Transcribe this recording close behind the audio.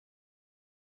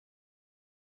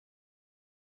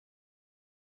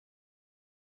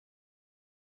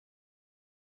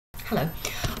Hello.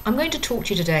 I'm going to talk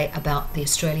to you today about the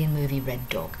Australian movie Red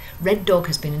Dog. Red Dog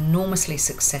has been enormously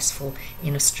successful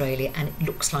in Australia and it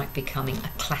looks like becoming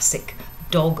a classic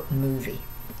dog movie.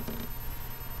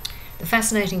 The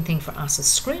fascinating thing for us as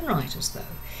screenwriters,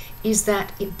 though, is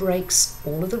that it breaks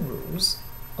all of the rules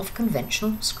of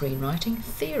conventional screenwriting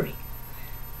theory.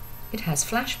 It has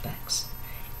flashbacks.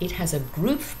 It has a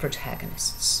group of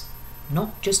protagonists,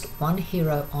 not just one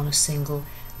hero on a single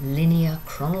linear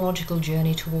chronological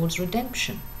journey towards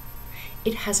redemption.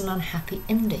 It has an unhappy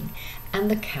ending, and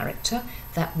the character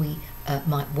that we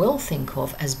might well think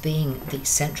of as being the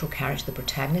central character, the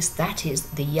protagonist, that is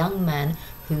the young man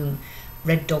whom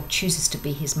Red Dog chooses to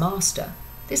be his master.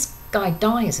 This guy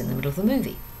dies in the middle of the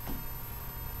movie.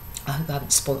 I hope I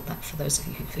haven't spoilt that for those of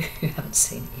you who haven't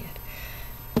seen it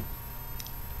yet.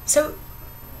 So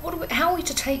how are we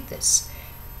to take this?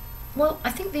 Well, I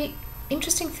think the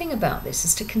interesting thing about this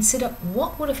is to consider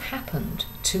what would have happened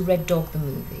to Red Dog the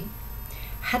movie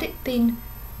had it been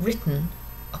written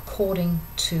according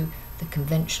to the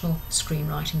conventional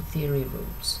screenwriting theory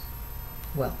rules.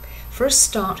 Well, for a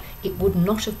start, it would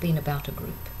not have been about a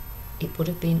group. It would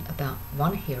have been about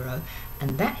one hero,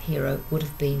 and that hero would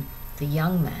have been the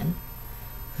young man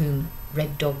whom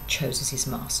Red Dog chose as his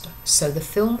master. So the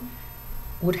film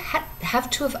would have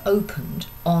to have opened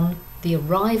on the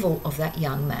arrival of that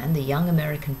young man, the young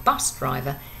American bus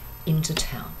driver, into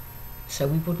town. So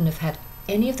we wouldn't have had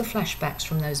any of the flashbacks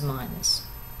from those miners,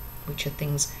 which are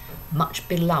things much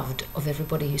beloved of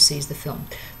everybody who sees the film.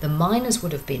 The miners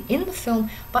would have been in the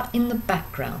film, but in the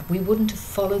background. We wouldn't have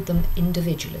followed them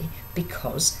individually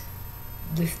because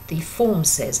the form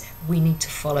says we need to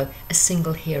follow a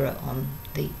single hero on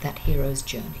that hero's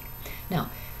journey. Now,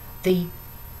 the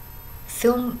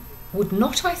film would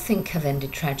not, I think, have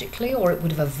ended tragically, or it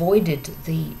would have avoided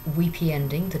the weepy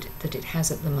ending that it has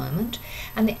at the moment.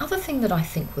 And the other thing that I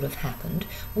think would have happened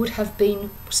would have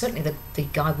been, certainly the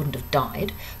guy wouldn't have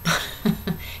died, but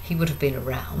he would have been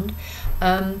around.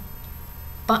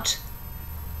 But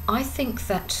I think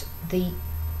that the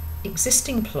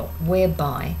existing plot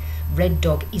whereby Red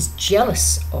Dog is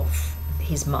jealous of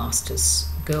his master's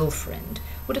girlfriend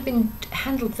would have been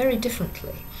handled very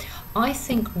differently. I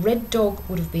think Red Dog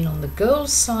would have been on the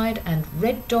girl's side, and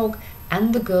Red Dog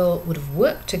and the girl would have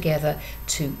worked together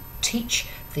to teach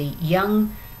the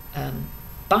young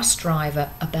bus driver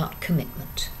about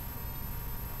commitment.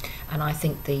 And I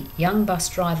think the young bus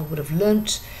driver would have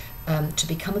learnt to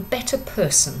become a better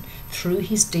person through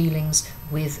his dealings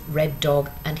with Red Dog,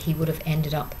 and he would have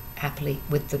ended up happily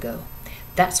with the girl.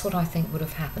 That's what I think would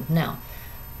have happened. Now,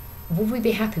 would we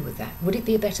be happy with that? Would it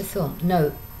be a better film?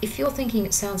 No. If you're thinking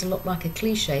it sounds a lot like a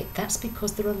cliche, that's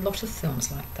because there are a lot of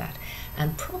films like that.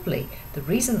 And probably the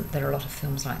reason there are a lot of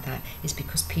films like that is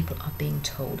because people are being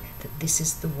told that this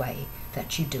is the way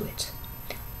that you do it.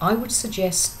 I would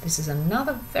suggest this is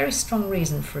another very strong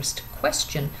reason for us to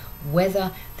question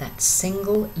whether that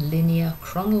single linear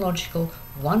chronological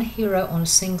one hero on a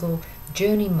single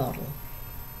journey model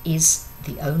is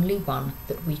the only one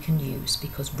that we can use,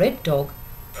 because Red Dog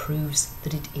proves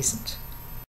that it isn't.